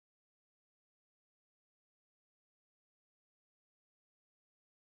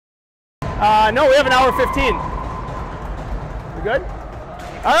No, we have an hour 15. We good?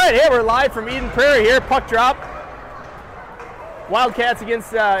 All right, hey, we're live from Eden Prairie here. Puck drop. Wildcats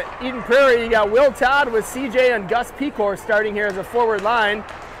against Eden Prairie. You got Will Todd with CJ and Gus Pecor starting here as a forward line.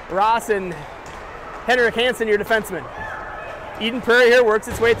 Ross and Henrik Hansen, your defensemen. Eden Prairie here works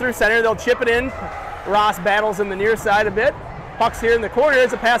its way through center. They'll chip it in. Ross battles in the near side a bit. Puck's here in the corner.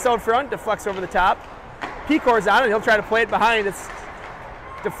 There's a pass out front. Deflects over the top. Pecor's on it. He'll try to play it behind. It's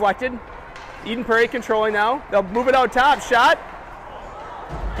deflected. Eden Prairie controlling now. They'll move it out top. Shot.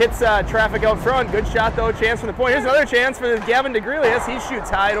 Hits traffic out front. Good shot though. Chance from the point. Here's another chance for Gavin DeGrelius. He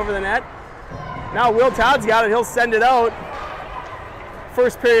shoots high over the net. Now Will Todd's got it. He'll send it out.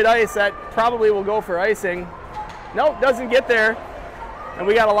 First period ice. That probably will go for icing. Nope, doesn't get there. And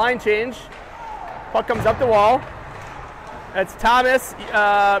we got a line change. Puck comes up the wall. That's Thomas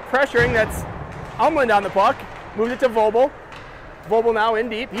pressuring. That's Umland on the puck. Moves it to Vobel. Vobel now in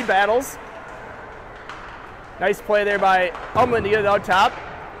deep. He battles. Nice play there by Umland to get it out top.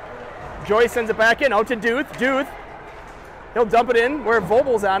 Joyce sends it back in, out to Duth. Duth, he'll dump it in where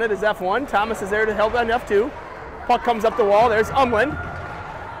Vobel's on it is F1. Thomas is there to help on F2. Puck comes up the wall, there's Umland.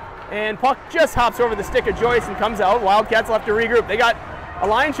 And puck just hops over the stick of Joyce and comes out. Wildcats will have to regroup. They got a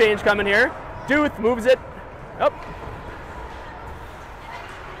line change coming here. Duth moves it up.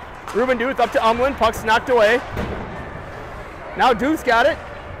 Ruben Duth up to Umland, puck's knocked away. Now Duth's got it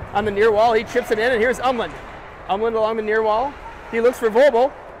on the near wall. He chips it in, and here's Umland. Umland along the near wall. He looks for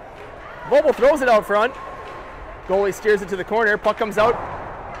Vobel. Vobel throws it out front. Goalie steers it to the corner. Puck comes out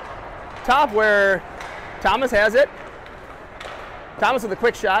top where Thomas has it. Thomas with a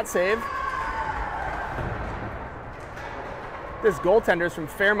quick shot, save. This goaltender's from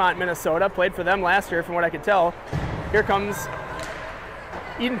Fairmont, Minnesota. Played for them last year from what I could tell. Here comes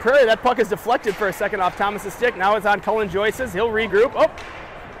Eden Prairie. That puck is deflected for a second off Thomas's stick. Now it's on Cullen Joyce's. He'll regroup. Oh,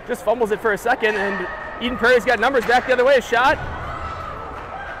 just fumbles it for a second, and Eden Prairie's got numbers back the other way. Shot.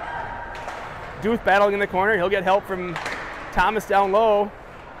 Duth battling in the corner. He'll get help from Thomas down low.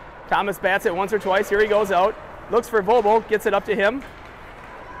 Thomas bats it once or twice. Here he goes out. Looks for Vobel. Gets it up to him.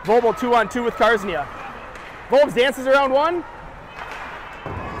 Vobel 2-on-2 with Karsnia. Vobel dances around one.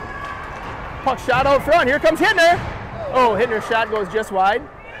 Puck shot out front. Here comes Hittner. Oh, Hittner's shot goes just wide.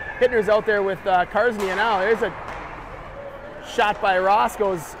 Hittner's out there with Karsnia now. There's a shot by Ross.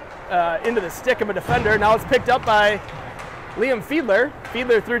 Goes into the stick of a defender. Now it's picked up by Liam Fiedler.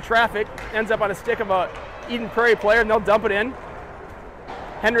 Fiedler through traffic, ends up on a stick of a Eden Prairie player, and they'll dump it in.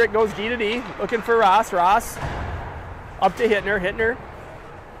 Hendrick goes D to D, looking for Ross. Ross up to Hittner. Hittner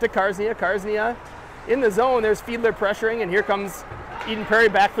to Karsnia. Karsnia in the zone. There's Fiedler pressuring, and here comes Eden Prairie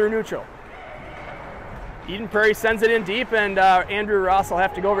back through neutral. Eden Prairie sends it in deep, and Andrew Ross will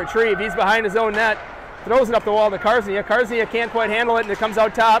have to go retrieve. He's behind his own net. Throws it up the wall to Karsnia. Karsnia can't quite handle it, and it comes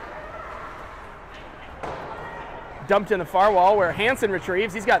out top. Dumped in the far wall where Hansen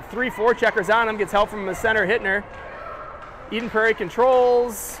retrieves. He's got 3 forecheckers on him. Gets help from the center Hittner. Eden Prairie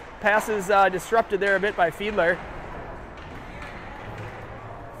controls. Passes disrupted there a bit by Fiedler.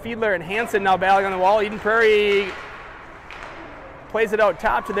 Fiedler and Hansen now battling on the wall. Eden Prairie plays it out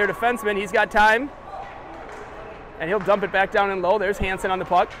top to their defenseman. He's got time. And he'll dump it back down in low. There's Hansen on the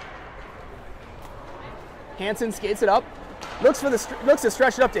puck. Hansen skates it up. Looks to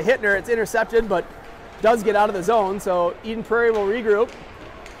stretch it up to Hittner. It's intercepted, but does get out of the zone, so Eden Prairie will regroup.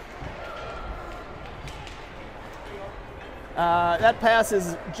 That pass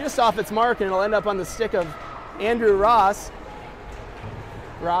is just off its mark, and it'll end up on the stick of Andrew Ross.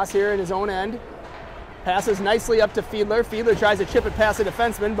 Ross here in his own end. Passes nicely up to Fiedler. Fiedler tries to chip it past the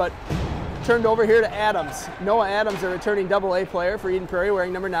defenseman, but turned over here to Adams. Noah Adams, a returning AA player for Eden Prairie,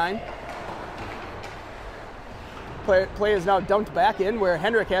 wearing number 9. Play is now dumped back in where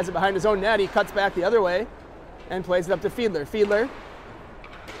Hendrick has it behind his own net. He cuts back the other way and plays it up to Fiedler. Fiedler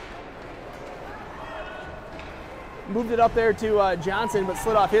moved it up there to Johnson, but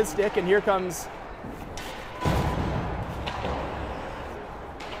slid off his stick, and here comes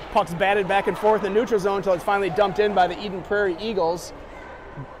puck's batted back and forth in the neutral zone until it's finally dumped in by the Eden Prairie Eagles.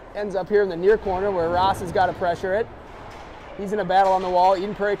 Ends up here in the near corner where Ross has got to pressure it. He's in a battle on the wall.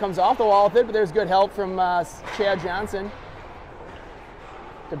 Eden Prairie comes off the wall with it, but there's good help from Chad Johnson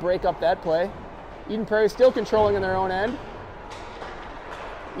to break up that play. Eden Prairie still controlling in their own end.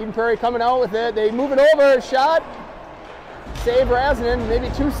 Eden Prairie coming out with it. They move it over. Shot. Save Razanen. Maybe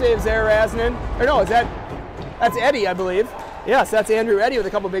 2 saves there, Razanen. Or no, that's Eddie, I believe. Yes, that's Andrew Eddie with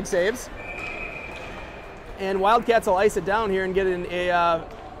a couple big saves. And Wildcats will ice it down here and get in a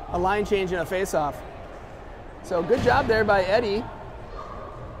line change and a face-off. So good job there by Eddie.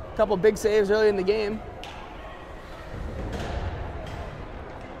 A couple big saves early in the game.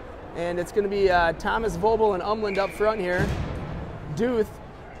 And it's going to be Thomas, Vobel, and Umland up front here. Duth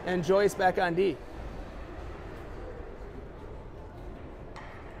and Joyce back on D.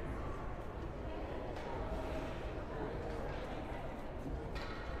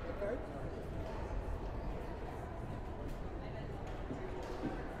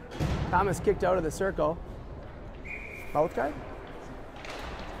 Thomas kicked out of the circle. Mouth guard?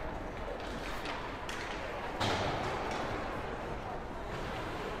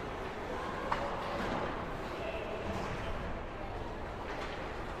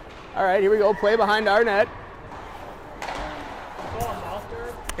 All right, here we go. Play behind our net.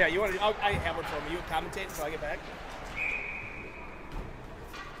 Yeah, you want to? I have one for me. You commentate until I get back.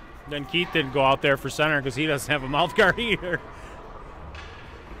 Then Keith didn't go out there for center because he doesn't have a mouth guard either.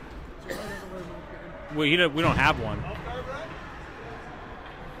 We don't have one.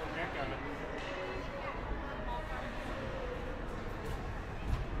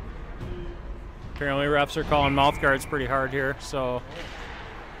 Apparently refs are calling mouth guards pretty hard here, so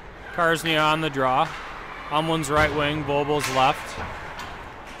Karsnia on the draw. Umland's right wing, Vobel's left.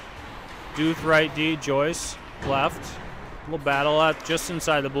 Duth right D, Joyce left. A little battle at just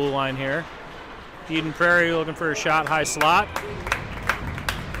inside the blue line here. Eden Prairie looking for a shot, high slot.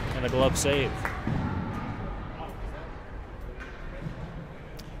 And a glove save.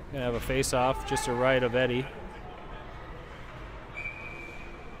 Gonna have a face-off just to right of Eddie.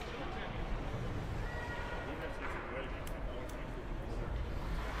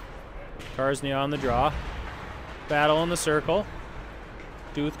 Karsnia on the draw. Battle in the circle.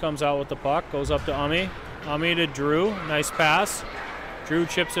 Duth comes out with the puck, goes up to Ummy. Ummy to Drew, nice pass. Drew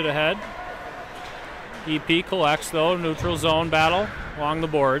chips it ahead. EP collects though, neutral zone battle along the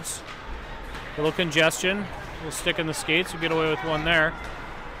boards. Little congestion, little stick in the skates, we get away with one there.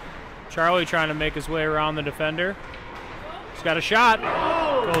 Charlie trying to make his way around the defender. He's got a shot,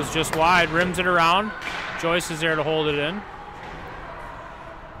 goes just wide, rims it around. Joyce is there to hold it in.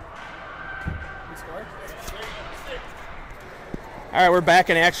 All right, we're back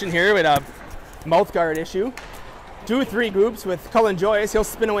in action here with a mouth guard issue. 2-3 groups with Cullen Joyce. He'll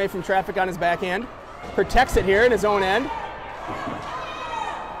spin away from traffic on his backhand. Protects it here in his own end.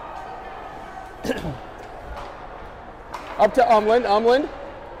 Up to Umland. Umland.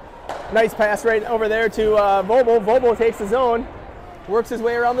 Nice pass right over there to Vobel. Vobel takes his own. Works his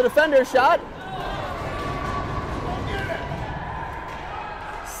way around the defender. Shot.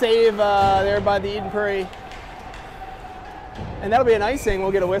 Save there by the Eden Prairie. And that'll be an icing.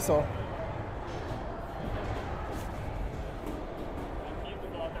 We'll get a whistle.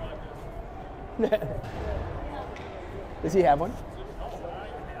 Does he have one?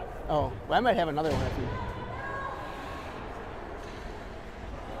 Oh, well, I might have another one if you.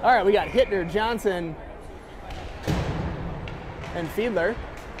 All right, we got Hittner, Johnson, and Fiedler.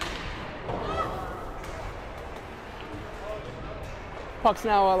 Puck's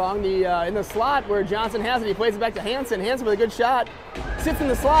now along the in the slot where Johnson has it. He plays it back to Hansen. Hansen with a good shot. Sits in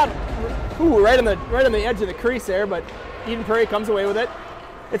the slot. Ooh, right on the edge of the crease there, but Eden Prairie comes away with it.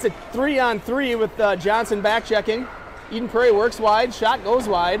 It's a 3-on-3 with Johnson back checking. Eden Prairie works wide. Shot goes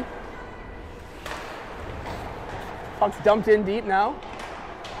wide. Puck's dumped in deep now.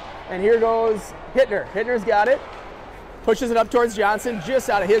 And here goes Hittner. Hittner's got it. Pushes it up towards Johnson, just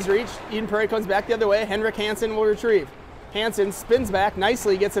out of his reach. Eden Prairie comes back the other way. Henrik Hansen will retrieve. Hansen spins back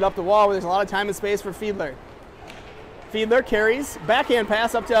nicely, gets it up the wall where there's a lot of time and space for Fiedler. Fiedler carries, backhand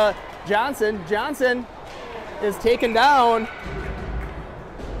pass up to Johnson. Johnson is taken down.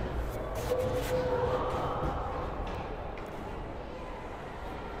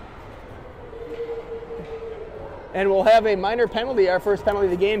 And we'll have a minor penalty. Our first penalty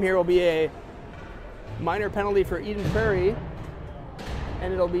of the game here will be a minor penalty for Eden Prairie.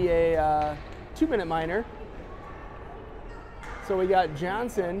 And it'll be a 2-minute minor. So we got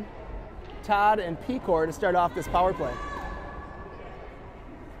Johnson, Todd, and Pecor to start off this power play.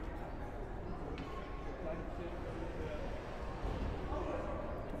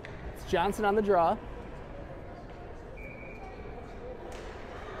 It's Johnson on the draw.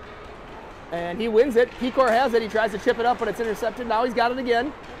 And he wins it. Pecor has it. He tries to chip it up, but it's intercepted. Now he's got it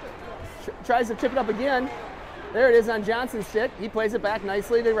again. Tries to chip it up again. There it is on Johnson's stick. He plays it back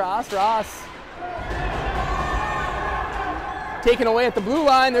nicely to Ross. Ross taken away at the blue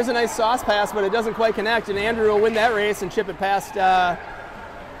line. There's a nice sauce pass, but it doesn't quite connect, and Andrew will win that race and chip it past the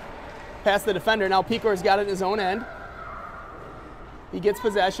defender. Now Pecor's got it in his own end. He gets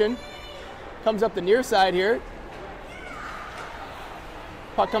possession. Comes up the near side here.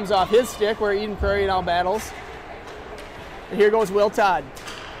 Puck comes off his stick where Eden Prairie now battles. And here goes Will Todd.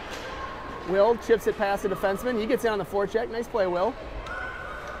 Will chips it past the defenseman. He gets in on the forecheck. Nice play, Will.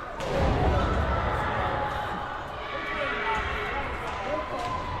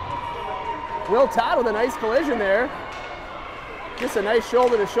 Will Todd with a nice collision there. Just a nice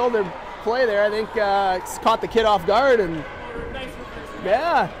shoulder-to-shoulder play there. I think it's caught the kid off guard, and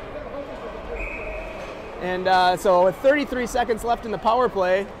yeah. And so with 33 seconds left in the power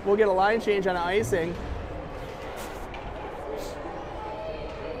play, we'll get a line change on icing.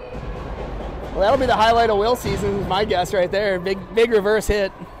 Well, that'll be the highlight of Will's season, is my guess right there. Big reverse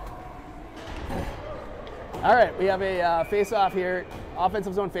hit. All right, we have a face-off here,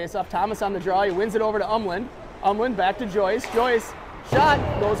 offensive zone face-off. Thomas on the draw, he wins it over to Umland. Umland back to Joyce. Joyce, shot,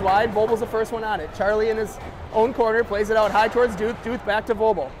 goes wide. Vobel's the first one on it. Charlie in his own corner, plays it out high towards Duth. Duth back to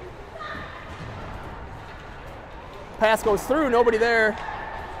Vobel. Pass goes through, nobody there.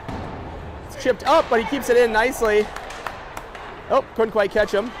 It's chipped up, but he keeps it in nicely. Oh, couldn't quite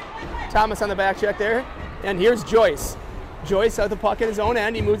catch him. Thomas on the back check there. And here's Joyce. Joyce out the puck in his own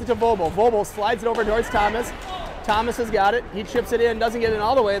end. He moves it to Vobel. Vobel slides it over towards Thomas. Thomas has got it. He chips it in. Doesn't get it in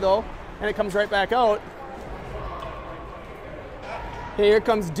all the way, though. And it comes right back out. Here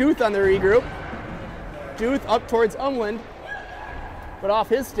comes Duth on the regroup. Duth up towards Umland, but off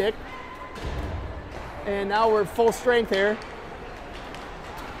his stick. And now we're full strength here.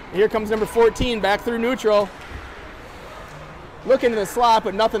 Here comes number 14 back through neutral. Looking to the slot,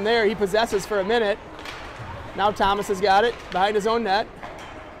 but nothing there. He possesses for a minute. Now Thomas has got it behind his own net.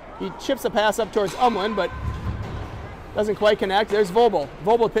 He chips a pass up towards Umland, but doesn't quite connect. There's Vobel.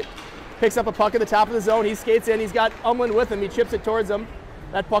 Vobel picks up a puck at the top of the zone. He skates in. He's got Umland with him. He chips it towards him.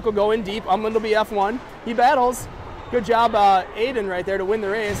 That puck will go in deep. Umland will be F1. He battles. Good job, Aiden right there to win the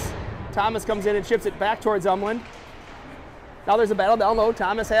race. Thomas comes in and chips it back towards Umland. Now there's a battle down low.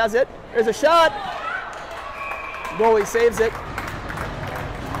 Thomas has it. There's a shot. Goalie saves it.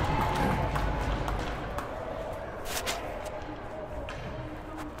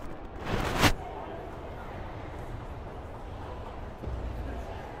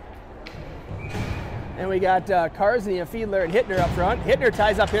 And we got Karsny, Fiedler, and Hittner up front. Hittner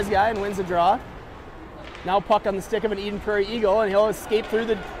ties up his guy and wins the draw. Now puck on the stick of an Eden Prairie Eagle, and he'll escape through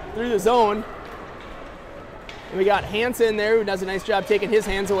the zone. And we got Hansen there, who does a nice job taking his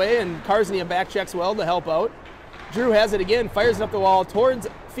hands away, and Karsny back checks well to help out. Drew has it again, fires it up the wall towards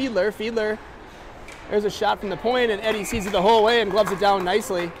Fiedler. Fiedler, there's a shot from the point, and Eddie sees it the whole way and gloves it down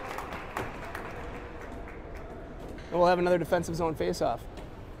nicely. And we'll have another defensive zone faceoff.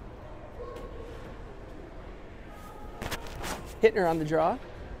 Hittner on the draw.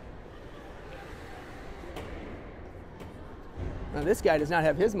 Now this guy does not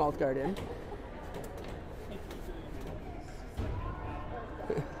have his mouth guard in.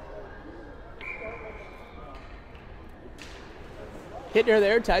 Hittner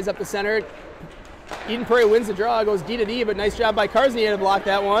there, ties up the center. Eden Prairie wins the draw, goes D to D, but nice job by Karsny to block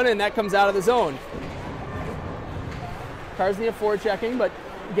that one, and that comes out of the zone. Karsny forechecking, but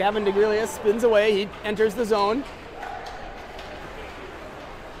Gavin DeGrilia spins away. He enters the zone.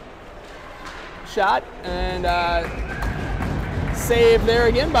 Shot, and save there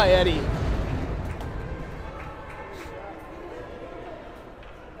again by Eddie.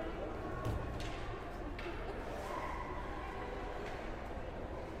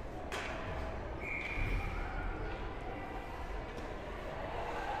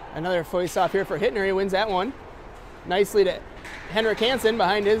 Another face-off here for Hittner. He wins that one. Nicely to Henrik Hansen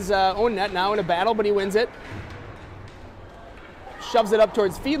behind his own net now in a battle, but he wins it. Shoves it up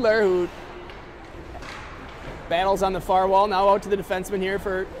towards Fiedler, who battles on the far wall. Now out to the defenseman here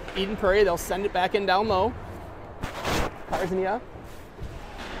for Eden Prairie. They'll send it back in down low. Karsnia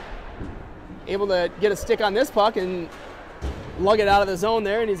able to get a stick on this puck and lug it out of the zone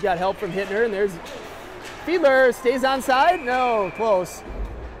there, and he's got help from Hittner. And there's Fiedler, stays onside. No, close.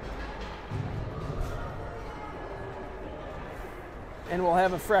 And we'll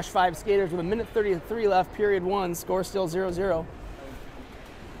have a fresh 5 skaters with 1:33 left, period 1. Score still 0-0.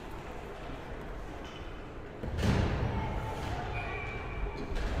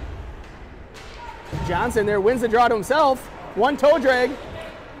 Johnson there wins the draw to himself. One toe drag.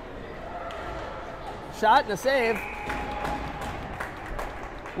 Shot and a save.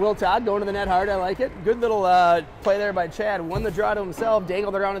 Will Todd going to the net hard. I like it. Good little play there by Chad. Won the draw to himself.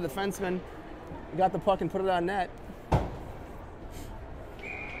 Dangled around to the defenseman. Got the puck and put it on net.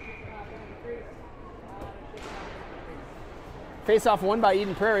 Face-off won by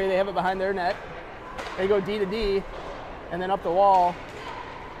Eden Prairie. They have it behind their net. They go D to D, and then up the wall,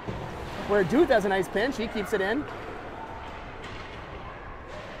 where Duth has a nice pinch. He keeps it in.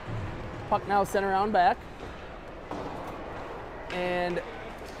 Puck now sent around back. And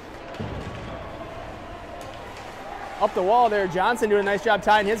up the wall there, Johnson doing a nice job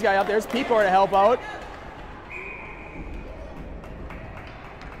tying his guy up. There's Pecor to help out.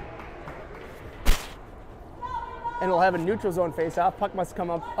 will have a neutral zone face-off. Puck must come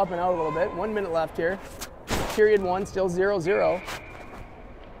up and out a little bit. 1 minute left here. Period 1, still 0-0.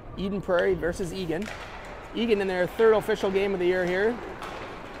 Eden Prairie versus Eagan. Eagan in their third official game of the year here.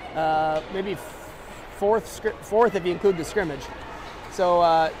 Maybe fourth if you include the scrimmage.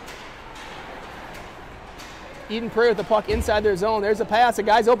 So Eden Prairie with the puck inside their zone. There's a pass. A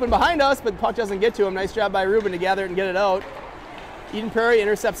guy's open behind us, but the puck doesn't get to him. Nice job by Ruben to gather it and get it out. Eden Prairie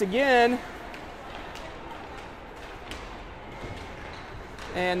intercepts again.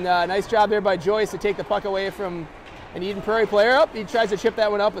 And nice job there by Joyce to take the puck away from an Eden Prairie player. Up, he tries to chip that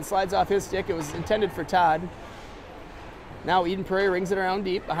one up and slides off his stick. It was intended for Todd. Now Eden Prairie rings it around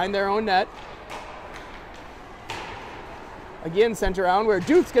deep behind their own net. Again, sent around where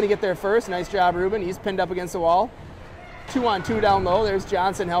Duke's going to get there first. Nice job, Ruben. He's pinned up against the wall. 2-on-2 down low. There's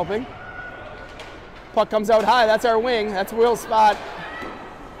Johnson helping. Puck comes out high. That's our wing. That's Will's spot.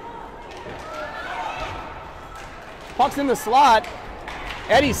 Puck's in the slot.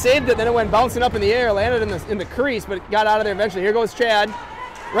 Eddie saved it, then it went bouncing up in the air, landed in the crease, but got out of there eventually. Here goes Chad,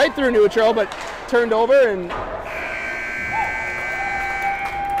 right through neutral, but turned over, and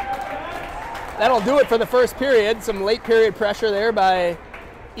that'll do it for the first period. Some late period pressure there by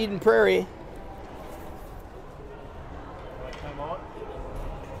Eden Prairie.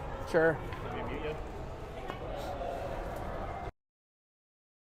 Sure.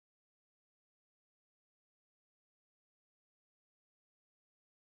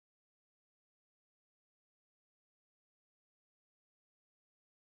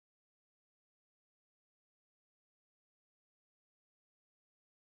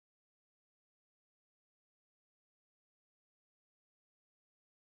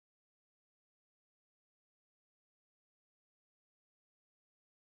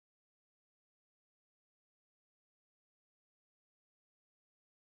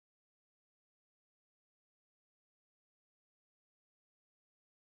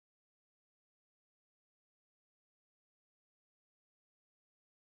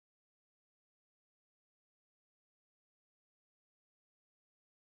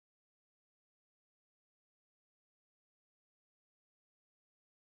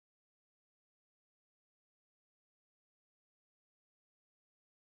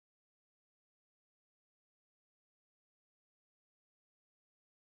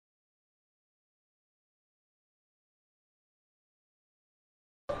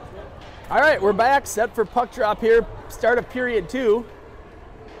 All right, we're back, set for puck drop here, start of period 2.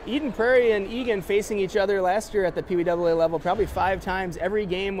 Eden Prairie and Eagan facing each other last year at the PWA level probably 5 times. Every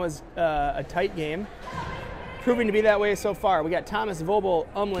game was a tight game, proving to be that way so far. We got Thomas Vobel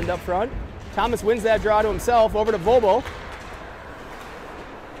Umland up front. Thomas wins that draw to himself, over to Vobel.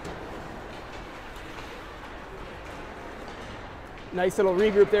 Nice little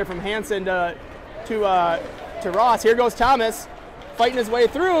regroup there from Hansen to Ross. Here goes Thomas, fighting his way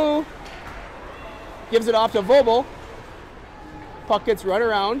through. Gives it off to Vobel. Puck gets run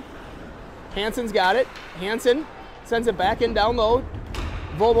around. Hansen's got it. Hansen sends it back in down low.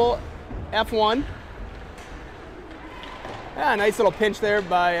 Vobel, F1. Nice little pinch there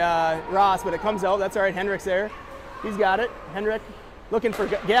by Ross, but it comes out. That's all right. Hendrick's there. He's got it. Hendrick looking for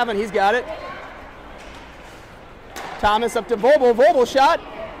Gavin. He's got it. Thomas up to Vobel. Vobel shot.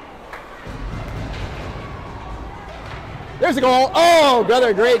 There's a goal. Oh,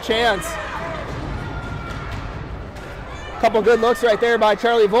 another great chance. Couple good looks right there by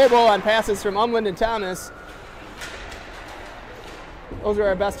Charlie Vobel on passes from Umland and Thomas. Those are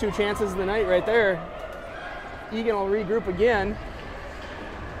our best 2 chances of the night right there. Eagan will regroup again.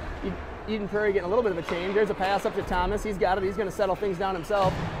 Eden Prairie getting a little bit of a change. There's a pass up to Thomas. He's got it. He's going to settle things down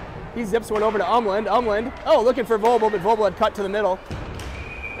himself. He zips one over to Umland. Umland, oh, looking for Vobel, but Vobel had cut to the middle.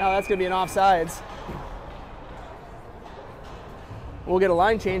 Now that's going to be an offsides. We'll get a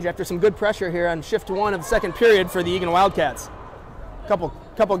line change after some good pressure here on shift 1 of the second period for the Eagan Wildcats.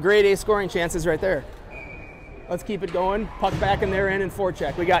 Couple grade A scoring chances right there. Let's keep it going. Puck back in their end and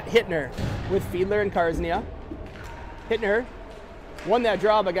forecheck. We got Hittner with Fiedler and Karsnia. Hittner won that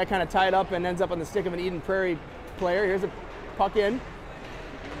draw, but got kind of tied up and ends up on the stick of an Eden Prairie player. Here's a puck in.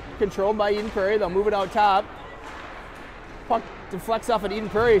 Controlled by Eden Prairie. They'll move it out top. Puck deflects off at Eden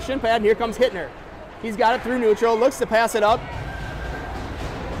Prairie shin pad, and here comes Hittner. He's got it through neutral, looks to pass it up.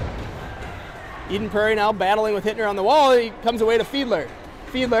 Eden Prairie now battling with Hittner on the wall. He comes away to Fiedler.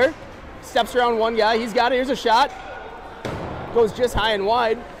 Fiedler steps around one guy. He's got it. Here's a shot. Goes just high and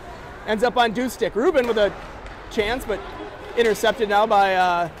wide. Ends up on Deuce stick. Ruben with a chance, but intercepted now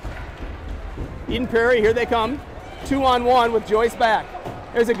by Eden Prairie. Here they come. 2-on-1 with Joyce back.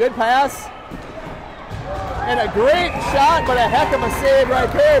 There's a good pass. And a great shot, but a heck of a save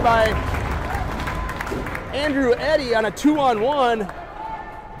right there by Andrew Eddy on a 2-on-1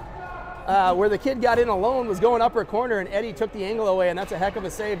 where the kid got in alone, was going upper corner, and Eddy took the angle away, and that's a heck of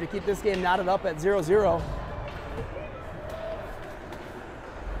a save to keep this game knotted up at 0-0.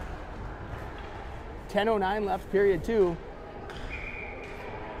 10:09 left, period 2.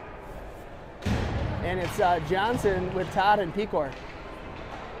 And it's Johnson with Todd and Pecor.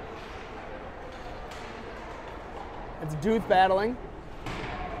 It's Duth battling.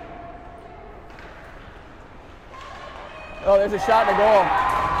 Oh, there's a shot and a goal.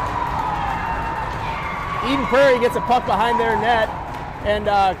 Eden Prairie gets a puck behind their net,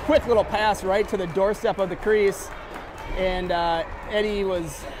 and quick little pass right to the doorstep of the crease. And Eddy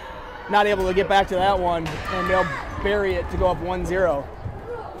was not able to get back to that one, and they'll bury it to go up 1-0.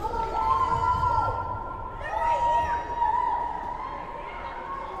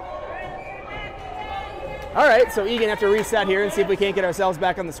 All right, so Eagan have to reset here and see if we can't get ourselves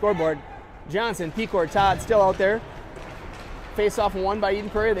back on the scoreboard. Johnson, Pecor, Todd still out there. Face off won by Eden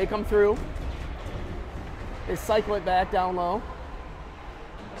Prairie. They come through. They cycle it back down low.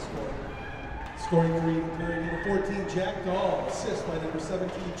 Scoring for Eden Prairie, number 14, Jack Dahl. Assist by number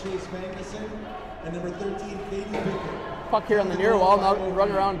 17, Chase Magnuson. And number 13, Katie Pickett. Puck here on the near wall. Now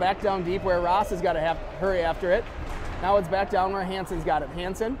run around back down deep where Ross has got to hurry after it. Now it's back down where Hansen's got it.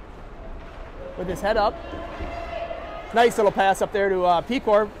 Hansen with his head up. Nice little pass up there to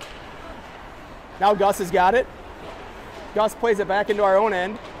Pecor. Now Gus has got it. Gus plays it back into our own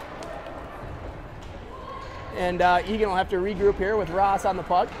end. And Eagan will have to regroup here with Ross on the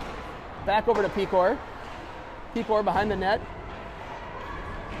puck. Back over to Pecor. Pecor behind the net.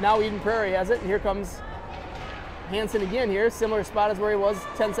 Now Eden Prairie has it, and here comes Hansen again here. Similar spot as where he was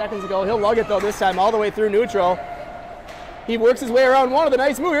 10 seconds ago. He'll lug it though this time all the way through neutral. He works his way around one with a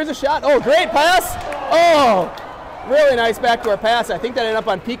nice move. Here's a shot. Oh, great pass. Oh, really nice backdoor pass. I think that ended up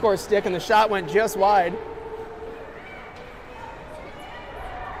on Pecor's stick, and the shot went just wide.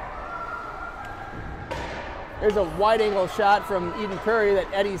 There's a wide angle shot from Eden Prairie that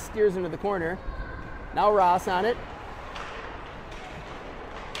Eddy steers into the corner. Now Ross on it.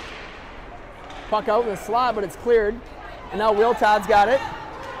 Puck out in the slot, but it's cleared. And now Will Todd's got it.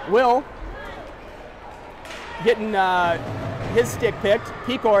 Will getting his stick picked.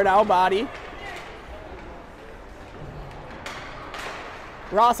 Pecor now body.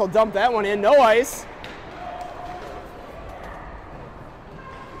 Ross will dump that one in. No ice.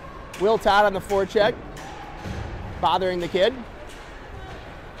 Will Todd on the forecheck, bothering the kid.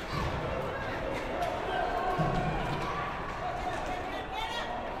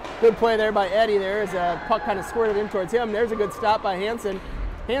 Good play there by Eddy there as a puck kind of squirted in towards him. There's a good stop by Hansen.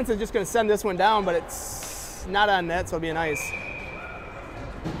 Hansen's just going to send this one down, but it's not on net, so it'll be an ice.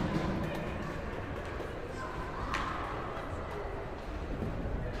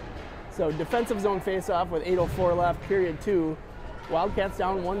 So defensive zone face-off with 8:04 left, period 2. Wildcats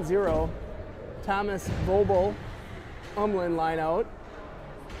down 1-0. Thomas, Vobel, Umlin line out.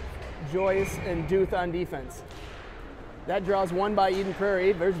 Joyce and Duth on defense. That draws one by Eden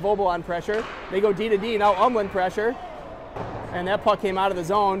Prairie. There's Vobel on pressure. They go D to D. Now Umlin pressure. And that puck came out of the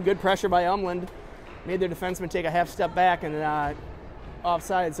zone. Good pressure by Umlin. Made their defenseman take a half step back and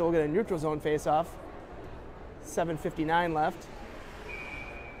offside, so we'll get a neutral zone face-off. 7:59 left.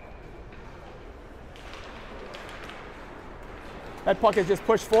 That puck is just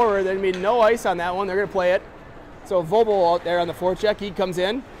pushed forward. There'd be no ice on that one. They're going to play it. So Vobel out there on the forecheck. He comes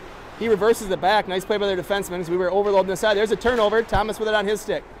in. He reverses it back. Nice play by their defenseman as we were overloading the side. There's a turnover. Thomas with it on his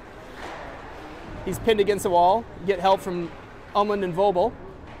stick. He's pinned against the wall. Get help from Umland and Vobel.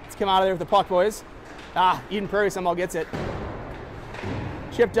 Let's come out of there with the puck, boys. Eden Prairie somehow gets it.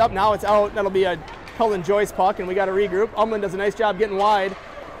 Chipped up. Now it's out. That'll be a Cullen Joyce puck, and we got to regroup. Umland does a nice job getting wide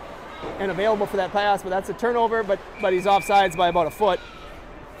and available for that pass, but that's a turnover, but he's offsides by about a foot.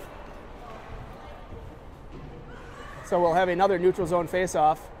 So we'll have another neutral zone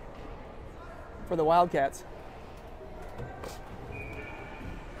face-off for the Wildcats.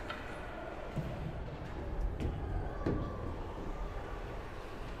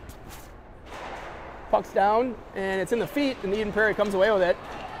 Puck's down, and it's in the feet, and Eden Prairie comes away with it.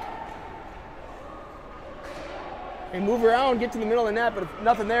 They move around, get to the middle of the net, but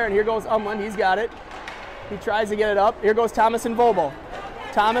nothing there, and here goes Umland. He's got it. He tries to get it up. Here goes Thomas and Vobel.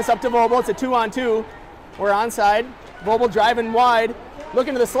 Thomas up to Vobel. It's a 2-on-2. We're onside. Vobel driving wide.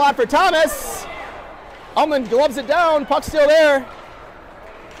 Looking to the slot for Thomas. Umland gloves it down. Puck's still there.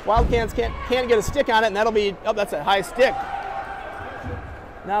 Wildcats can't get a stick on it, and that'll be, oh, that's a high stick.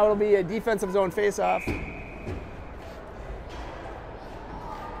 Now it'll be a defensive zone face-off.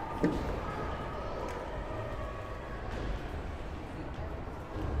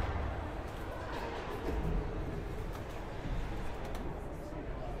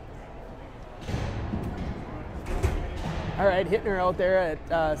 All right, Hittner out there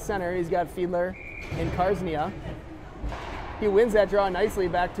at center. He's got Fiedler and Karsnia. He wins that draw nicely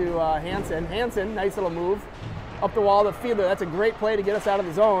back to Hansen. Hansen, nice little move. Up the wall to Fiedler. That's a great play to get us out of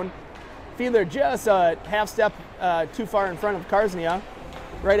the zone. Fiedler just a half step too far in front of Karsnia.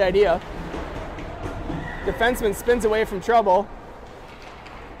 Right idea. Defenseman spins away from trouble.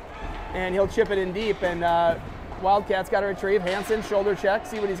 And he'll chip it in deep. And Wildcats got to retrieve. Hansen, shoulder check,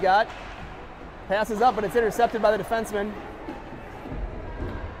 see what he's got. Passes up, but it's intercepted by the defenseman.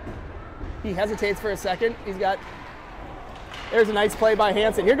 He hesitates for a second. He's got, there's a nice play by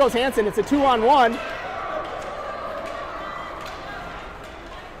Hansen. Here goes Hansen, it's a 2-on-1.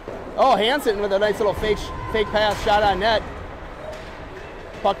 Oh, Hansen with a nice little fake pass, shot on net.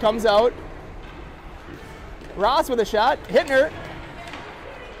 Puck comes out. Ross with a shot, Hittner.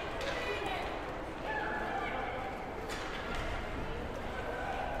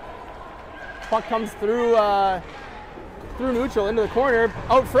 Puck comes through neutral into the corner.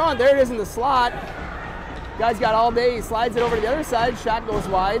 Out front, there it is in the slot. Guy's got all day, he slides it over to the other side, shot goes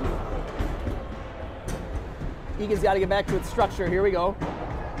wide. Eagan's got to get back to its structure, here we go.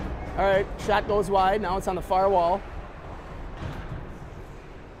 All right, shot goes wide, now it's on the far wall.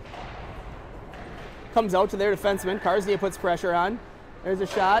 Comes out to their defenseman, Karsnia puts pressure on. There's a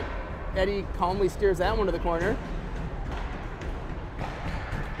shot, Eddie calmly steers that one to the corner.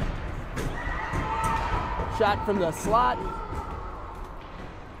 Shot from the slot.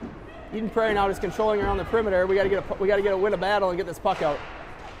 Eden Prairie now just controlling around the perimeter. We got to win a battle and get this puck out.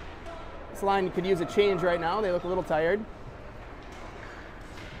 This line could use a change right now. They look a little tired.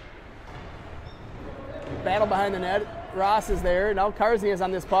 Battle behind the net. Ross is there. Now Karsnia is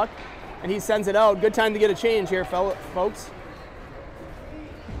on this puck, and he sends it out. Good time to get a change here, folks.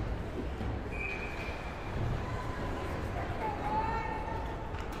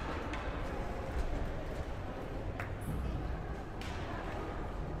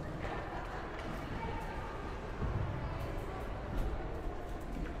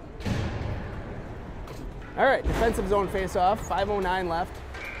 All right, defensive zone face-off, 5:09 left.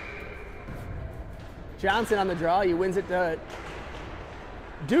 Johnson on the draw, he wins it to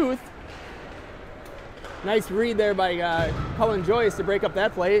Duth. Nice read there by Cullen Joyce to break up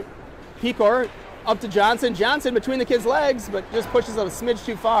that play. Pecor up to Johnson. Johnson between the kid's legs, but just pushes it a smidge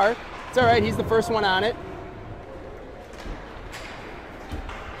too far. It's all right, he's the first one on it.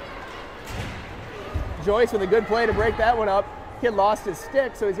 Joyce with a good play to break that one up. Kid lost his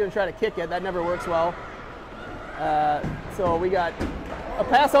stick, so he's gonna try to kick it. That never works well. So we got a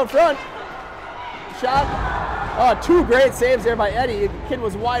pass out front. Shot. Oh, two great saves there by Eddie. The kid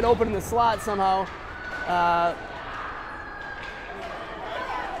was wide open in the slot somehow.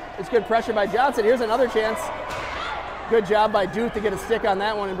 It's good pressure by Johnson. Here's another chance. Good job by Duth to get a stick on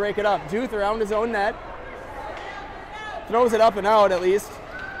that one and break it up. Duth around his own net. Throws it up and out at least.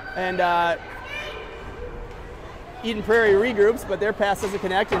 And Eden Prairie regroups, but their pass doesn't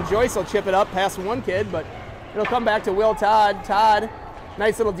connect. And Joyce will chip it up past one kid, but it'll come back to Will Todd. Todd,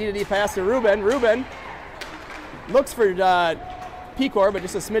 nice little D-to-D pass to Ruben. Ruben looks for Pecor, but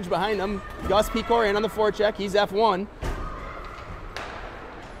just a smidge behind him. Gus Pecor in on the forecheck. He's F1.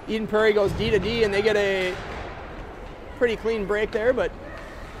 Eden Prairie goes D-to-D, and they get a pretty clean break there, but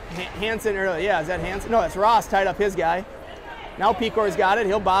Hansen, or yeah, is that Hansen? No, it's Ross tied up his guy. Now Pecor's got it.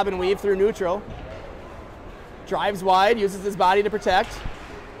 He'll bob and weave through neutral. Drives wide, uses his body to protect.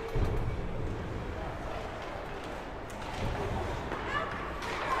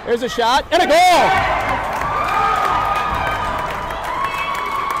 There's a shot and a goal.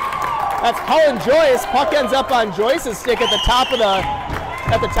 That's Cullen Joyce. Puck ends up on Joyce's stick at the top of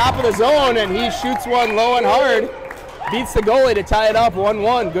the zone, and he shoots one low and hard. Beats the goalie to tie it up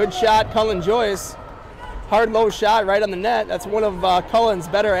 1-1. Good shot, Cullen Joyce. Hard low shot right on the net. That's one of Cullen's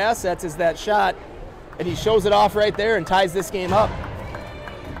better assets, is that shot, and he shows it off right there and ties this game up.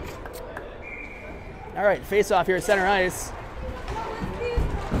 All right, face off here at center ice.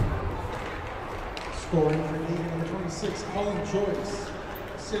 Scoring for Eagan, number 26, Cullen Joyce.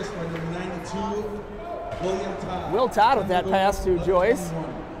 Assist by number 92, William Todd. Will Todd with that pass to Joyce.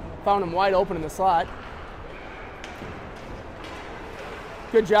 Found him wide open in the slot.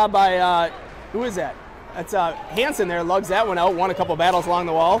 Good job by, who is that? That's Hansen there, lugs that one out, won a couple battles along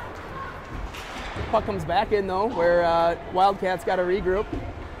the wall. Puck comes back in though, where Wildcats got to regroup.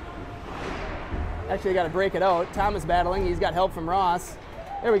 Actually, they got to break it out. Tom is battling, he's got help from Ross.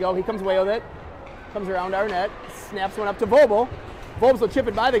 There we go, he comes away with it. Comes around our net, snaps one up to Vobel. Vobes will chip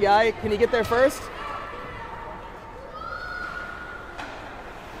it by the guy. Can he get there first?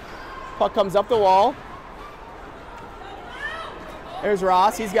 Puck comes up the wall. There's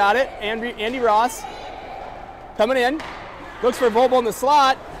Ross, he's got it. Andy Ross coming in. Looks for Vobel in the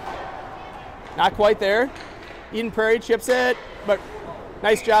slot. Not quite there. Eden Prairie chips it, but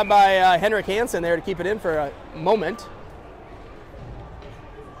nice job by Henrik Hansen there to keep it in for a moment.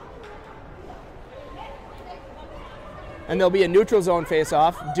 And there'll be a neutral zone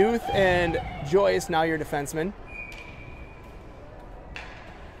face-off. Duth and Joyce, now your defensemen.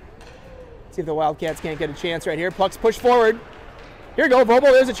 See if the Wildcats can't get a chance right here. Puck's pushed forward. Here we go,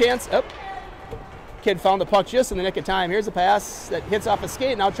 Vobel, there's a chance. Oh. Kid found the puck just in the nick of time. Here's a pass that hits off a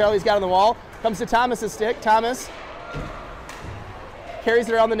skate. Now Charlie's got on the wall. Comes to Thomas's stick. Thomas carries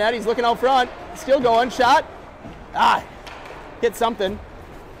it around the net. He's looking out front. Still going. Shot. Ah, hit something.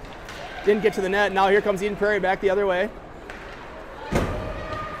 Didn't get to the net. Now here comes Eden Prairie back the other way.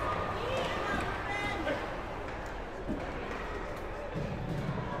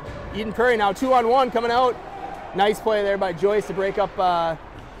 Eden Prairie now 2-on-1 coming out. Nice play there by Joyce to break up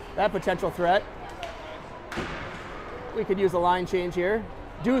that potential threat. We could use a line change here.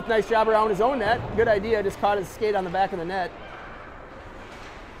 Duth, nice job around his own net. Good idea, just caught his skate on the back of the net.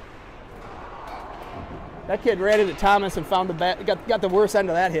 That kid ran into Thomas and found the back, got the worst end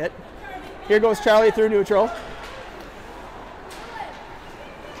of that hit. Here goes Charlie through neutral.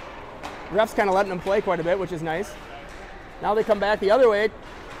 Ref's kind of letting him play quite a bit, which is nice. Now they come back the other way.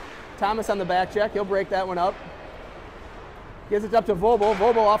 Thomas on the back check, he'll break that one up. Gives it up to Vobel.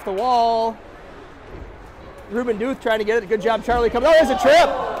 Vobel off the wall. Ruben Duth trying to get it. Good job, Charlie. Comes. Oh, there's a trip.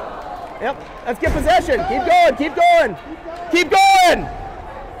 Yep. Let's get possession. Keep going. Keep going. Keep going.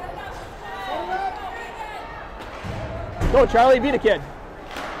 Go, Charlie. Beat a kid.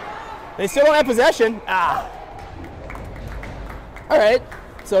 They still don't have possession. Ah. All right.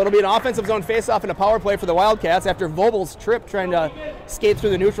 So it'll be an offensive zone faceoff and a power play for the Wildcats after Vobel's trip trying to skate through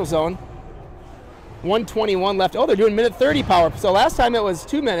the neutral zone. 1:21 left. Oh, they're doing minute 30 power. So last time it was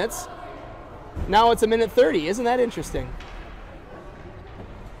 2 minutes. Now it's a minute 30. Isn't that interesting?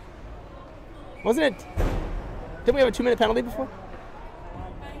 Wasn't it? Didn't we have a 2-minute penalty before?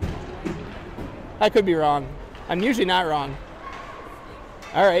 I could be wrong. I'm usually not wrong.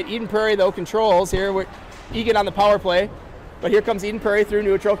 All right, Eden Prairie, though, controls here with Eagan on the power play. But here comes Eden Prairie through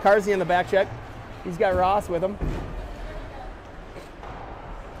neutral. Carsey in the back check. He's got Ross with him.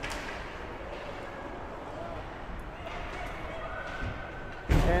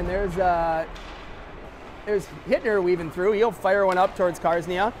 And there's Hittner weaving through. He'll fire one up towards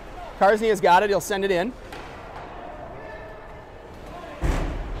Karsnia. Karsnia's got it. He'll send it in.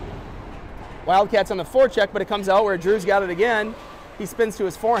 Wildcats on the forecheck, but it comes out where Drew's got it again. He spins to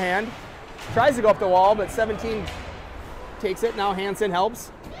his forehand. Tries to go up the wall, but 17 takes it. Now Hansen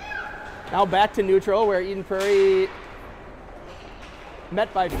helps. Now back to neutral where Eden Prairie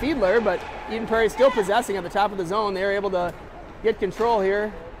met by Fiedler, but Eden Prairie still possessing at the top of the zone. They're able to get control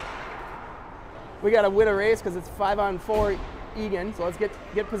here. We got to win a race because it's 5-on-4 Eagan, so let's get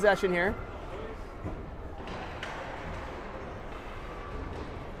possession here.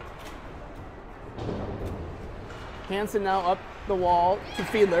 Hansen now up the wall to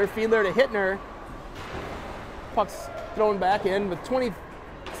Fiedler. Fiedler to Hittner. Puck's thrown back in with 20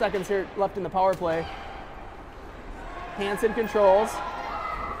 seconds here left in the power play. Hansen controls.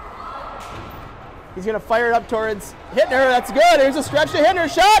 He's going to fire it up towards Hittner. That's good. Here's a stretch to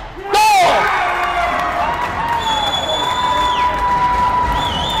Hittner. Shot. Goal!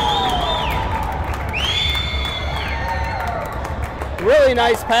 Really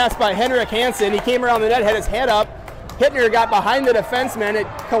nice pass by Henrik Hansen. He came around the net, had his head up. Hittner got behind the defenseman. It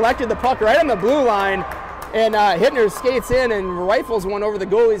collected the puck right on the blue line. And Hittner skates in and rifles one over the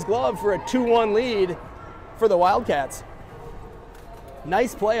goalie's glove for a 2-1 lead for the Wildcats.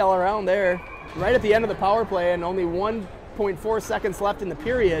 Nice play all around there. Right at the end of the power play and only 1.4 seconds left in the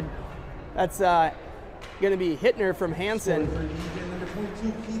period. That's going to be Hittner from Hansen. For Eagan, number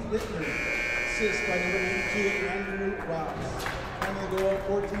 22, Keith Hittner. Assist by number 82, Andrew Ross. Final goal,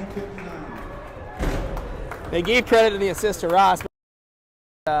 14:59. They gave credit in the assist to Ross,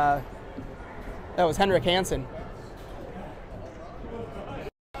 but that was Henrik Hansen.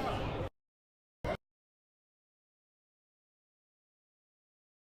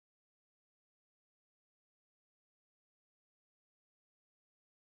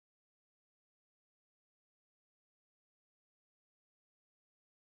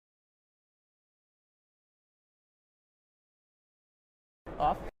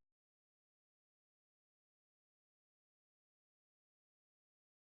 Off.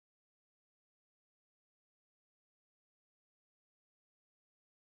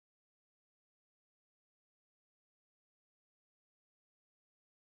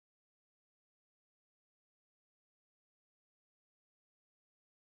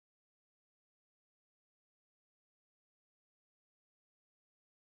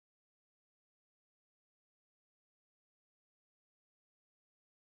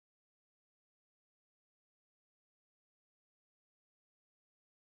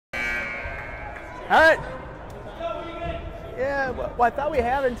 All right. Yeah, well, I thought we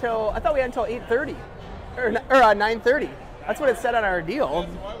had until 8:30 or 9:30. That's what it said on our deal.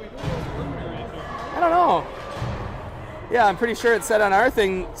 I don't know. Yeah, I'm pretty sure it said on our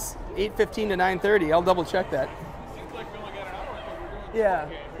thing 8:15 to 9:30. I'll double check that. Yeah,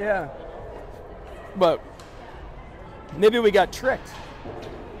 yeah. But maybe we got tricked.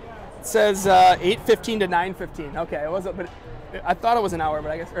 It says 8:15 to 9:15. Okay, it wasn't, but I thought it was an hour, but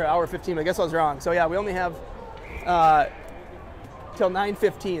I guess, or hour 15. But I guess I was wrong. So yeah, we only have till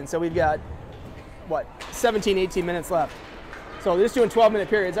 9:15. So we've got what 17, 18 minutes left. So they're just doing 12-minute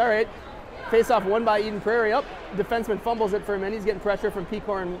periods. All right. Face-off won by Eden Prairie. Up, defenseman fumbles it for a minute. He's getting pressure from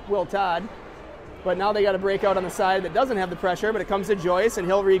Pecor and Will Todd. But now they got to break out on the side that doesn't have the pressure, but it comes to Joyce, and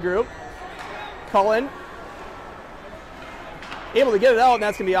he'll regroup. Cullen able to get it out, and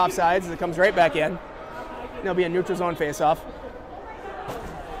that's going to be offsides as it comes right back in. It'll be a neutral zone face-off.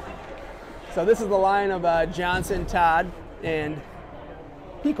 So this is the line of Johnson, Todd, and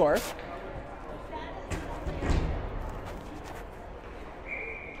Pecor.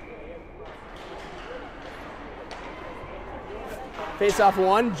 Face-off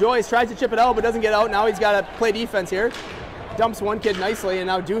one. Joyce tries to chip it out, but doesn't get out. Now he's got to play defense here. Dumps one kid nicely, and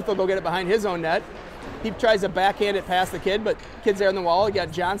now Duth will go get it behind his own net. He tries to backhand it past the kid, but kid's there on the wall. You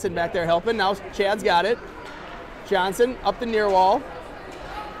got Johnson back there helping. Now Chad's got it. Johnson up the near wall.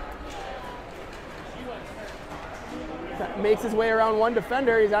 Makes his way around one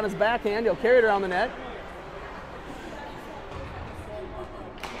defender. He's on his backhand. He'll carry it around the net.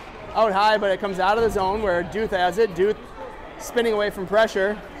 Out high, but it comes out of the zone where Duth has it. Duth spinning away from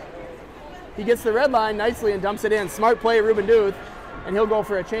pressure. He gets the red line nicely and dumps it in. Smart play, Ruben Duth, and he'll go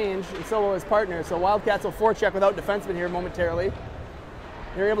for a change, and so will his partner. So Wildcats will forecheck without defenseman here momentarily.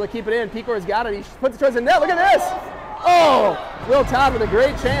 They're able to keep it in. Pecor's got it. He puts it towards the net. Look at this! Oh! Will Todd with a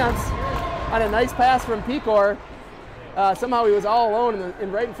great chance on a nice pass from Pecor. Somehow he was all alone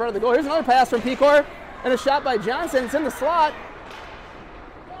right in front of the goal. Here's another pass from Pecor, and a shot by Johnson. It's in the slot.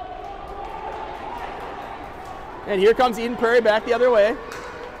 And here comes Eden Prairie back the other way.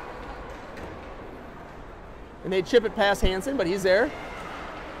 And they chip it past Hansen, but he's there.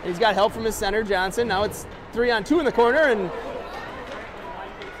 And he's got help from his center, Johnson. Now it's 3-on-2 in the corner, and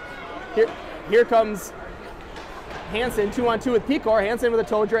here comes Hansen, 2-on-2 with Pecor. Hansen with a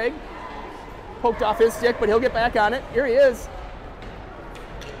toe drag. Poked off his stick, but he'll get back on it. Here he is.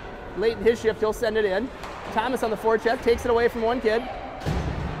 Late in his shift, he'll send it in. Thomas on the forecheck, takes it away from one kid.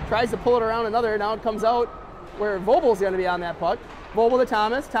 Tries to pull it around another. Now it comes out where Vobel's going to be on that puck. Vobel to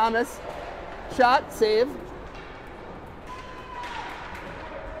Thomas. Thomas, shot, save.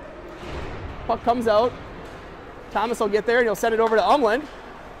 Puck comes out. Thomas will get there, and he'll send it over to Umland.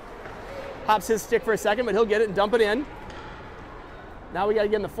 Hops his stick for a second, but he'll get it and dump it in. Now we got to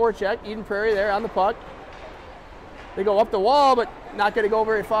get in the forecheck. Eden Prairie there on the puck. They go up the wall, but not going to go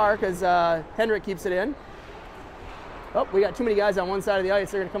very far because Hendrick keeps it in. Oh, we got too many guys on one side of the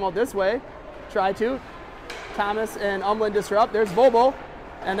ice. They're going to come out this way. Try to. Thomas and Umland disrupt. There's Vobel,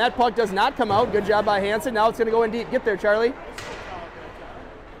 and that puck does not come out. Good job by Hansen. Now it's going to go in deep. Get there, Charlie.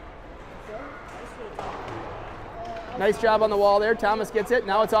 Nice job on the wall there. Thomas gets it.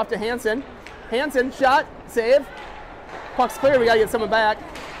 Now it's off to Hansen. Hansen, shot, save. Puck's clear. We got to get someone back.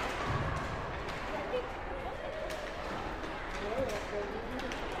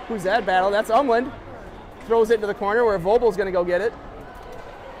 Who's that battle? That's Umland. Throws it into the corner where Vobel's going to go get it.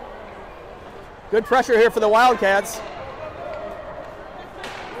 Good pressure here for the Wildcats.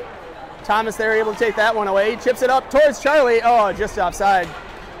 Thomas there able to take that one away. He chips it up towards Charlie. Oh, just offside.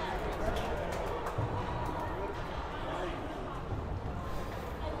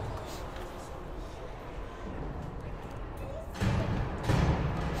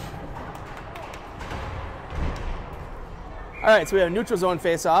 All right, so we have a neutral zone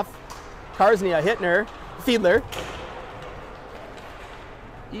face-off. Karsnia, Hittner, Fiedler.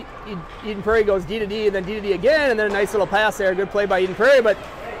 Eden Prairie goes D to D, then D to D again, and then a nice little pass there. Good play by Eden Prairie, but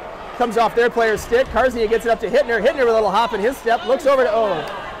comes off their player's stick. Karsnia gets it up to Hittner. Hittner with a little hop in his step. Looks over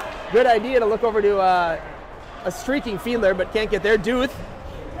to, good idea to look over to a streaking Fiedler, but can't get there. Duth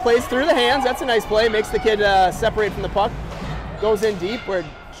plays through the hands. That's a nice play. Makes the kid separate from the puck. Goes in deep where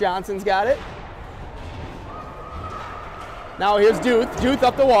Johnson's got it. Now here's Duth. Duth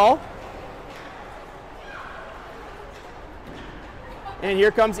up the wall. And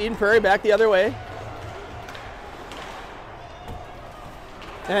here comes Eden Prairie back the other way.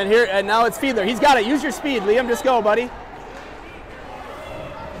 And now it's Fiedler. He's got it. Use your speed, Liam. Just go, buddy.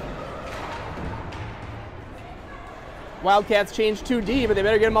 Wildcats change 2D, but they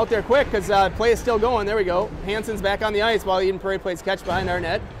better get him out there quick because play is still going. There we go. Hansen's back on the ice while Eden Prairie plays catch behind our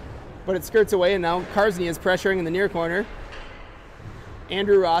net. but it skirts away, and now Karsny is pressuring in the near corner.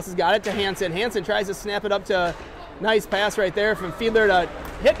 Andrew Ross has got it to Hansen. Hansen tries to snap it up to, nice pass right there from Fiedler to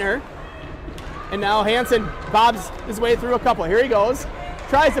Hittner. And now Hansen bobs his way through a couple. Here he goes.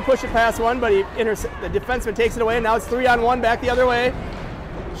 Tries to push it past one, but the defenseman takes it away, and now it's 3-on-1 back the other way.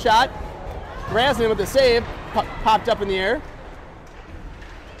 Shot. Rasmussen with the save. Popped up in the air.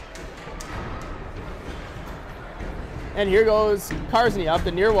 And here goes Karsny up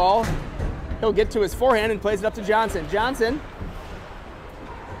the near wall. He'll get to his forehand and plays it up to Johnson. Johnson.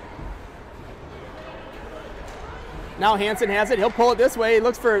 Now Hansen has it. He'll pull it this way. He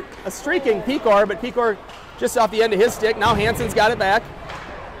looks for a streaking Pecor, but Pecor just off the end of his stick. Now Hansen's got it back.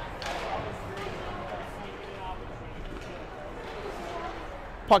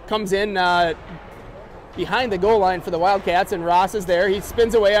 Puck comes in behind the goal line for the Wildcats, and Ross is there. He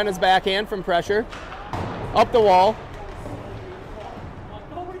spins away on his backhand from pressure. Up the wall.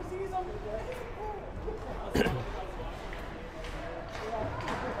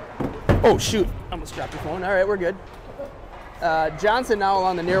 Oh, shoot. Almost dropped the phone. All right, we're good. Johnson now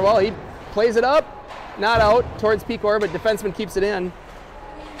along the near wall. He plays it up. Not out towards Pecor, but defenseman keeps it in.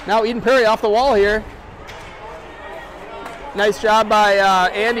 Now Eden Prairie off the wall here. Nice job by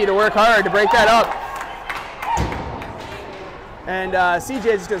Andy to work hard to break that up. And CJ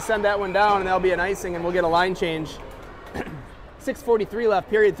is just going to send that one down, and that'll be an icing, and we'll get a line change. 6:43 left,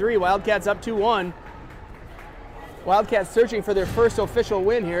 period 3. Wildcats up 2-1. Wildcats searching for their first official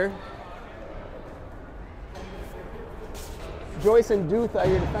win here. Joyce and Duth are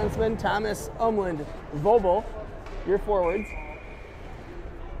your defensemen. Thomas, Umland, Vobel, your forwards.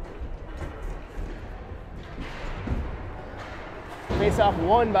 Face-off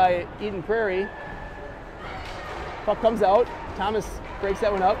won by Eden Prairie. Puck comes out. Thomas breaks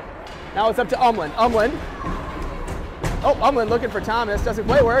that one up. Now it's up to Umland. Umland. Oh, Umland looking for Thomas. Doesn't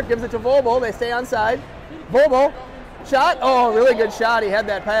quite work. Gives it to Vobel. They stay onside. Vobel. Shot. Oh, really good shot. He had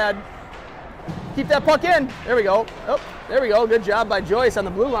that pad. Keep that puck in. There we go. Oh, there we go. Good job by Joyce on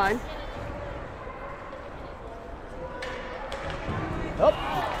the blue line. Oh.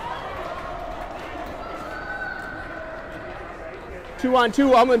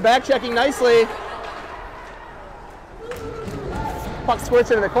 2-on-2. Umland back checking nicely. Puck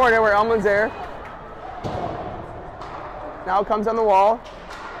squirts into the corner where Umland's there. Now comes on the wall.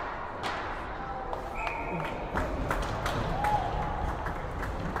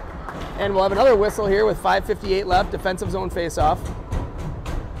 And we'll have another whistle here with 5:58 left, defensive zone faceoff.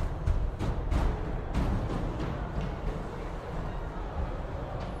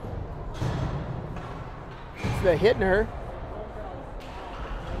 It's the Hittner.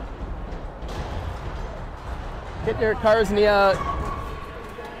 Hittner, Karsny.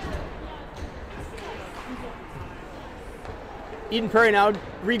 Eden Prairie now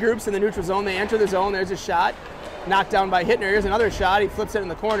regroups in the neutral zone. They enter the zone. There's a shot. Knocked down by Hittner. Here's another shot. He flips it in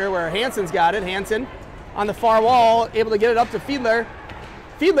the corner where Hansen's got it. Hansen on the far wall, able to get it up to Fiedler.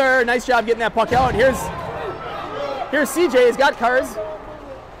 Fiedler, nice job getting that puck out. Here's CJ. He's got Cars.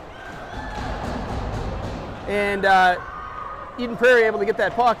 And Eden Prairie able to get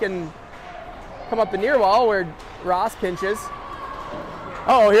that puck and come up the near wall where Ross pinches.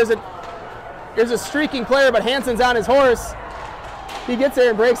 Oh, here's a streaking player, but Hansen's on his horse. He gets there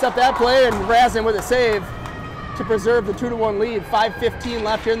and breaks up that play, and Razin with a save to preserve the 2-1 lead. 5:15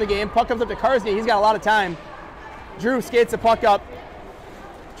 left here in the game. Puck comes up to Karsny. He's got a lot of time. Drew skates the puck up,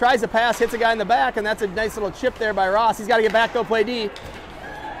 tries to pass, hits a guy in the back, and that's a nice little chip there by Ross. He's got to get back though, play D.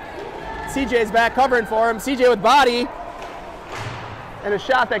 CJ's back covering for him. CJ with body, and a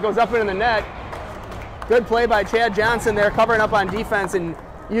shot that goes up into the net. Good play by Chad Johnson there, covering up on defense and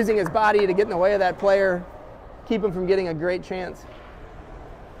using his body to get in the way of that player, keep him from getting a great chance.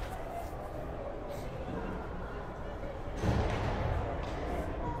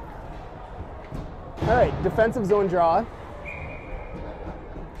 All right, defensive zone draw.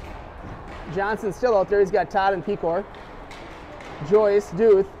 Johnson's still out there. He's got Todd and Pecor. Joyce,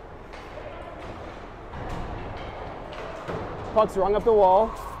 Duth. Puck's rung up the wall.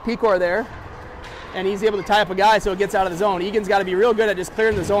 Pecor there. And he's able to tie up a guy so it gets out of the zone. Egan's got to be real good at just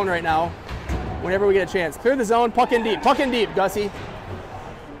clearing the zone right now whenever we get a chance. Clear the zone, puck in deep. Puck in deep, Gussie.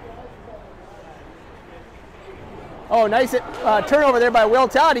 Oh, nice turnover there by Will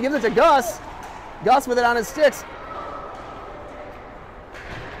Todd. He gives it to Gus. Gus with it on his sticks.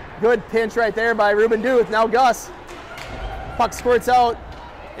 Good pinch right there by Ruben Duth. Now Gus. Puck squirts out,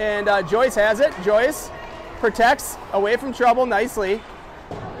 and Joyce has it. Joyce protects away from trouble nicely.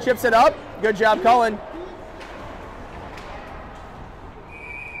 Chips it up. Good job, Cullen.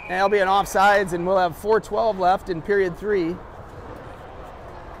 And it'll be an offsides, and we'll have 4:12 left in period 3.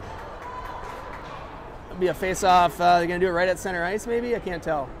 It'll be a face-off. They're going to do it right at center ice, maybe? I can't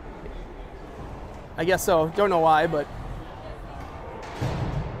tell. I guess so. Don't know why, but.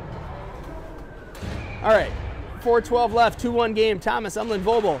 All right. 4:12 left. 2-1 game. Thomas, Umland,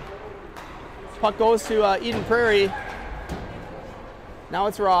 Vobel. Puck goes to Eden Prairie. Now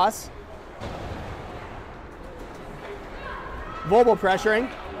it's Ross. Vobel pressuring.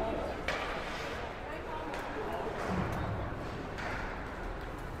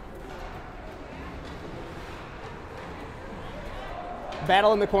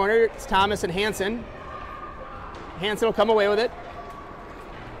 Battle in the corner. It's Thomas and Hansen. Hansen will come away with it.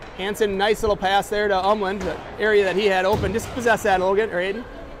 Hansen, nice little pass there to Umland, the area that he had open. Just possess that, Logan, or Aiden.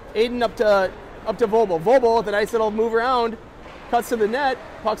 Aiden up to Vobel. Vobel with a nice little move around. Cuts to the net.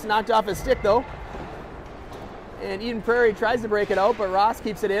 Puck's knocked off his stick, though. And Eden Prairie tries to break it out, but Ross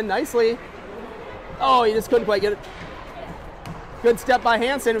keeps it in nicely. Oh, he just couldn't quite get it. Good step by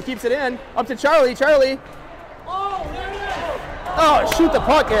Hansen, who keeps it in. Up to Charlie. Charlie. Oh, shoot the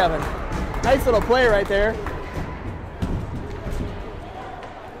puck, Gavin. Nice little play right there.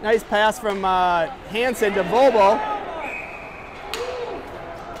 Nice pass from Hansen to Vobel.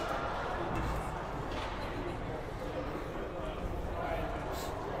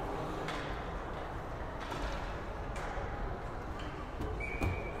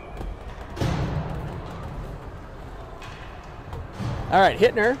 All right,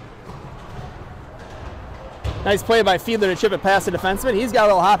 Hittner. Nice play by Fiedler to chip it past the defenseman. He's got a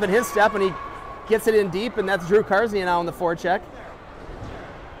little hop in his step, and he gets it in deep, and that's Drew Karsny now on the forecheck.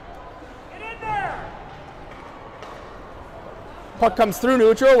 Get in there! Puck comes through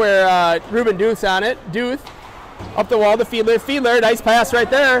neutral where Ruben Duth's on it. Duth up the wall to Fiedler. Fiedler, nice pass right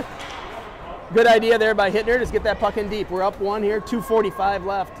there. Good idea there by Hittner. Just get that puck in deep. We're up one here, 2:45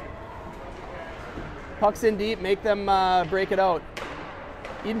 left. Puck's in deep, make them break it out.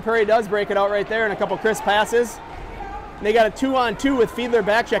 Eden Prairie does break it out right there and a couple crisp passes. And they got a 2-on-2 with Fiedler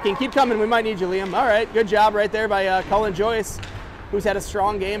back checking. Keep coming, we might need you, Liam. All right, good job right there by Cullen Joyce, who's had a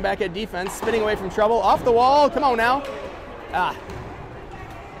strong game back at defense. Spinning away from trouble, off the wall, come on now.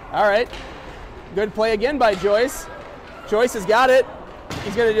 All right, good play again by Joyce. Joyce has got it.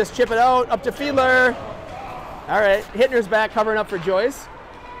 He's gonna just chip it out, up to Fiedler. All right, Hittner's back covering up for Joyce.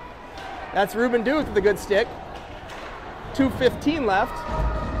 That's Ruben Duth with a good stick. 2:15 left.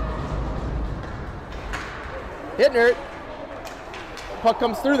 Hittner. Puck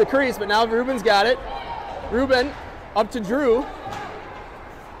comes through the crease, but now Ruben's got it. Ruben up to Drew.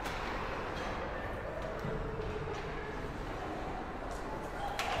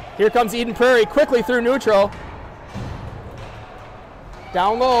 Here comes Eden Prairie quickly through neutral.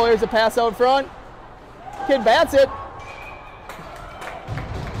 Down low, there's a pass out front. Kid bats it.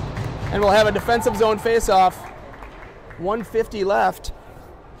 And we'll have a defensive zone face-off. 1:50 left.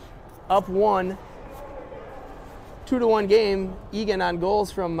 Up one. 2-1 game. Eagan on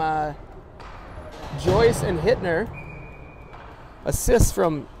goals from Joyce and Hittner. Assists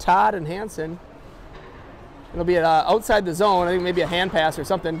from Todd and Hansen. It'll be outside the zone. I think maybe a hand pass or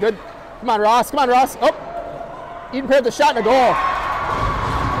something. Good. Come on, Ross. Come on, Ross. Oh! Eden Prairie with the shot and a goal.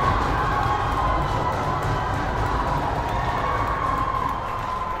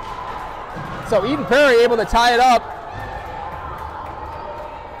 So Eden Prairie able to tie it up.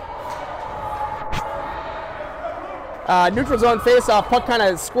 Neutral zone face-off. Puck kind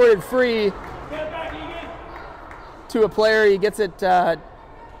of squirted free to a player. He gets it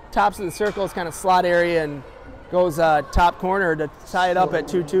tops of the circle, it's kind of slot area, and goes top corner to tie it up at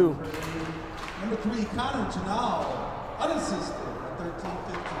 2-2. Number 3, Connor Janal, unassisted at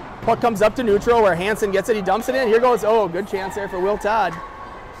 13-15. Puck comes up to neutral where Hansen gets it. He dumps it in. Here goes, oh, good chance there for Will Todd.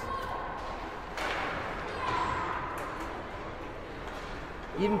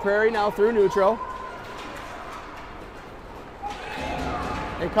 Eden Prairie now through neutral.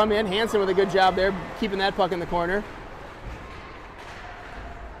 They come in, Hansen with a good job there, keeping that puck in the corner.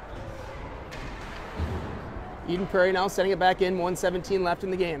 Eden Prairie now setting it back in, 1:17 left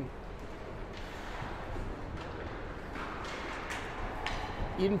in the game.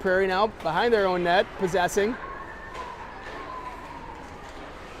 Eden Prairie now behind their own net, possessing.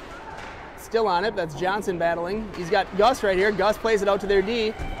 Still on it, that's Johnson battling. He's got Gus right here. Gus plays it out to their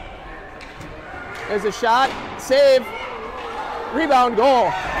D. There's a shot, save, rebound,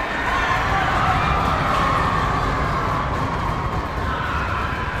 goal.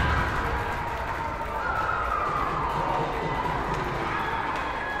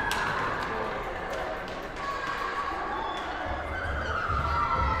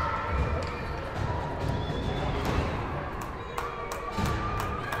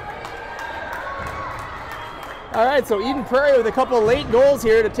 All All right, so Eden Prairie with a couple of late goals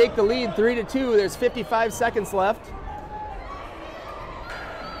here to take the lead, 3-2. There's 55 seconds left.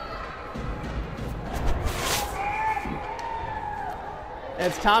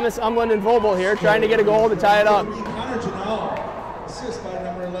 It's Thomas, Umland, and Vobel here trying to get a goal to tie it up. Assist by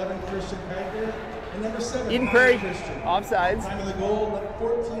number 11, Christian Kiker, and number 7, Eden Prairie, Christian. offsides. Time of the goal,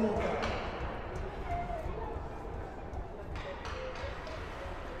 14:05.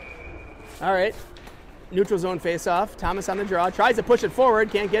 All right, neutral zone face-off. Thomas on the draw, tries to push it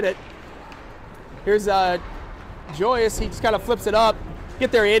forward, can't get it. Here's Joyce, he just kind of flips it up.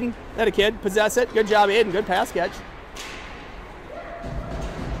 Get there, Aiden, that a kid, possess it. Good job, Aiden, good pass catch.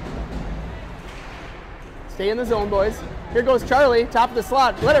 Stay in the zone, boys. Here goes Charlie, top of the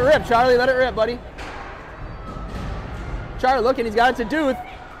slot. Let it rip, Charlie, let it rip, buddy. Charlie looking, he's got it to Duth.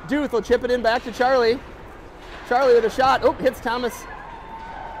 Duth will chip it in back to Charlie. Charlie with a shot, oh, hits Thomas.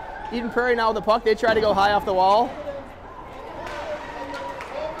 Eden Prairie now with the puck, they try to go high off the wall.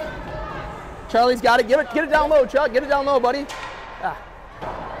 Charlie's got it, get it down low, Chuck, get it down low, buddy.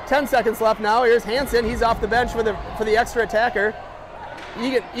 10 seconds left now, here's Hansen, he's off the bench for the extra attacker.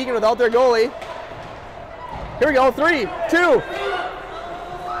 Eagan without their goalie. Here we go, 3, 2.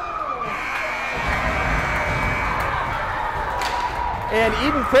 And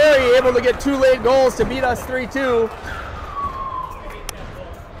Eden Prairie able to get 2 late goals to beat us 3-2.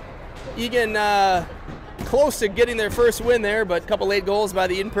 Eagan close to getting their first win there, but a couple late goals by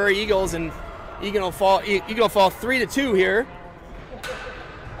the Eden Prairie Eagles, and Eagan will fall 3-2 here.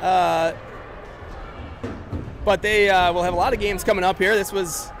 But they will have a lot of games coming up here. This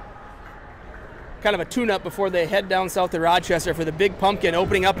was kind of a tune-up before they head down south to Rochester for the Big Pumpkin,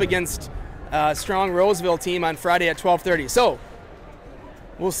 opening up against a strong Roseville team on Friday at 12:30. So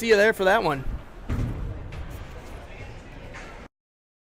we'll see you there for that one.